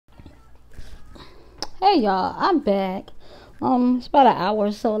Hey y'all, I'm back. It's about an hour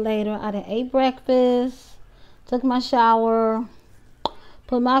or so later. I done ate breakfast, took my shower,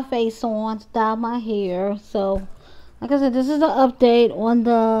 put my face on, styled my hair. So, like I said, this is an update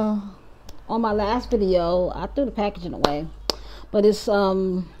on my last video. I threw the packaging away, but it's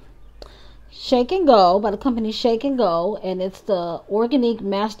Shake and Go by the company Shake and Go, and it's the Organique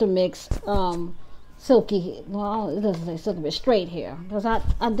Master Mix silky. Well, it doesn't say silky, but straight hair, because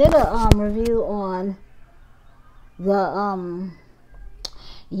I did a review on the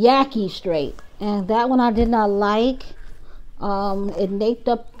Yaki straight, and that one I did not like. It naped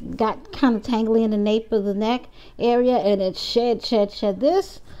up, got kind of tangly in the nape of the neck area, and it shed.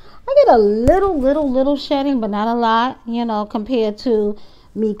 This I get a little shedding, but not a lot, compared to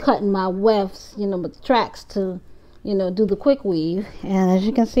me cutting my wefts, with the tracks to do the quick weave. And as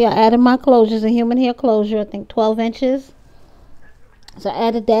you can see, I added my closures, a human hair closure, I think 12 inches. So I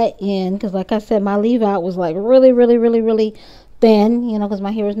added that in because, like I said, my leave out was like really thin, because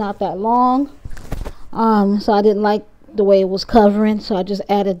my hair is not that long. So I didn't like the way it was covering, so I just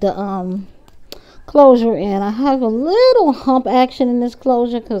added the closure in. I have a little hump action in this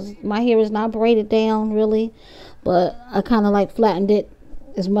closure because my hair is not braided down really, but I kind of like flattened it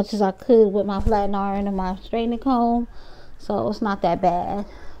as much as I could with my flat iron and my straightening comb, so it's not that bad.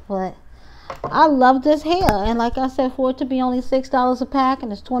 But I love this hair, and like I said, for it to be only $6 a pack,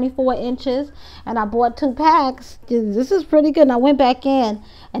 and it's 24 inches, and I bought 2 packs, this is pretty good. And I went back in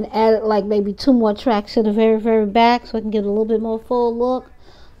and added like maybe 2 more tracks to the very back so I can get a little bit more full look.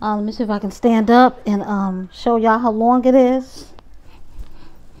 Let me see if I can stand up and show y'all how long it is.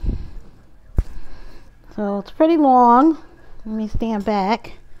 So it's pretty long. Let me stand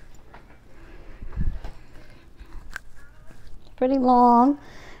back. Pretty long.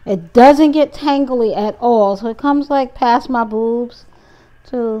 It doesn't get tangly at all, so it comes like past my boobs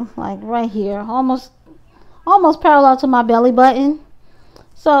to like right here, almost parallel to my belly button.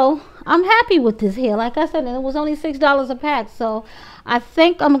 So I'm happy with this hair. Like I said, and it was only $6 a pack, so I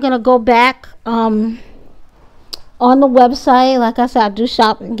think I'm gonna go back on the website. Like I said, I do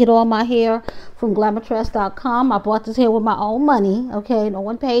shop and get all my hair from glamourtress.com. I bought this hair with my own money. Okay, no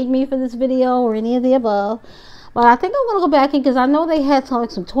one paid me for this video or any of the above. But I think I'm going to go back in because I know they had some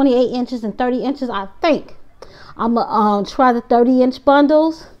 28 inches and 30 inches. I think I'm going to try the 30-inch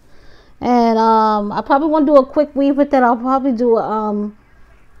bundles. And I probably want to do a quick weave with that. I'll probably do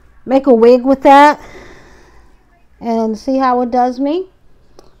make a wig with that and see how it does me.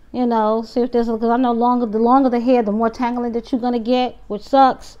 See if there's, because I know the longer the hair, the more tangling that you're going to get, which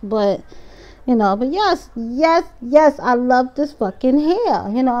sucks. But, but yes, I love this fucking hair.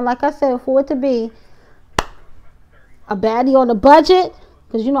 Like I said, for it to be a baddie on a budget,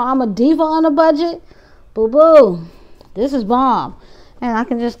 because I'm a diva on a budget, boo, this is bomb. And I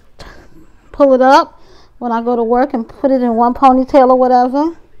can just pull it up when I go to work and put it in one ponytail or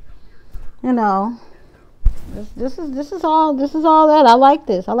whatever. This is all that. I like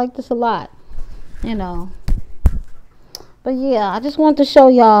this a lot. But yeah, I just wanted to show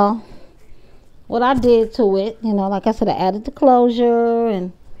y'all what I did to it. Like I said, I added the closure,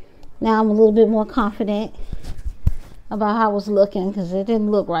 and now I'm a little bit more confident about how it was looking, because it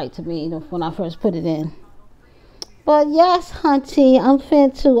didn't look right to me when I first put it in. But yes, hunty, I'm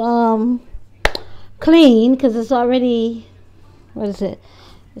fin to clean, because it's already, what is it?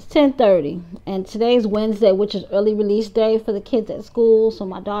 It's 10:30, and today's Wednesday, which is early release day for the kids at school. So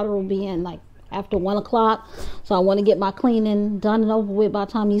my daughter will be in like after 1 o'clock. So I want to get my cleaning done and over with by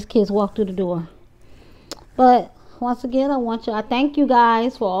the time these kids walk through the door. But once again, I thank you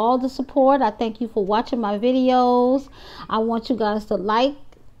guys for all the support. I thank you for watching my videos. I want you guys to like,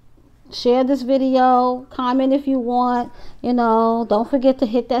 share this video, comment if you want. Don't forget to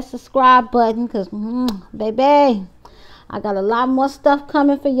hit that subscribe button, because baby, I got a lot more stuff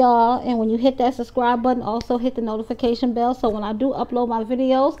coming for y'all. And when you hit that subscribe button, also hit the notification bell, so when I do upload my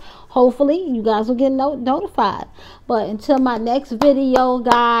videos, hopefully you guys will get notified. But until my next video,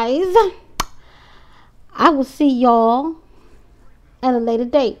 guys, I will see y'all at a later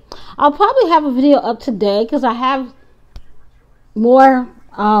date. I'll probably have a video up today because I have more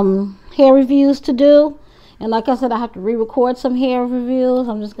hair reviews to do. And like I said, I have to re-record some hair reviews.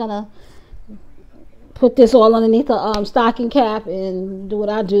 I'm just going to put this all underneath the stocking cap and do what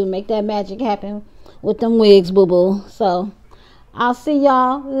I do, make that magic happen with them wigs, boo-boo. So I'll see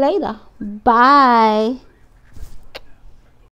y'all later. Bye.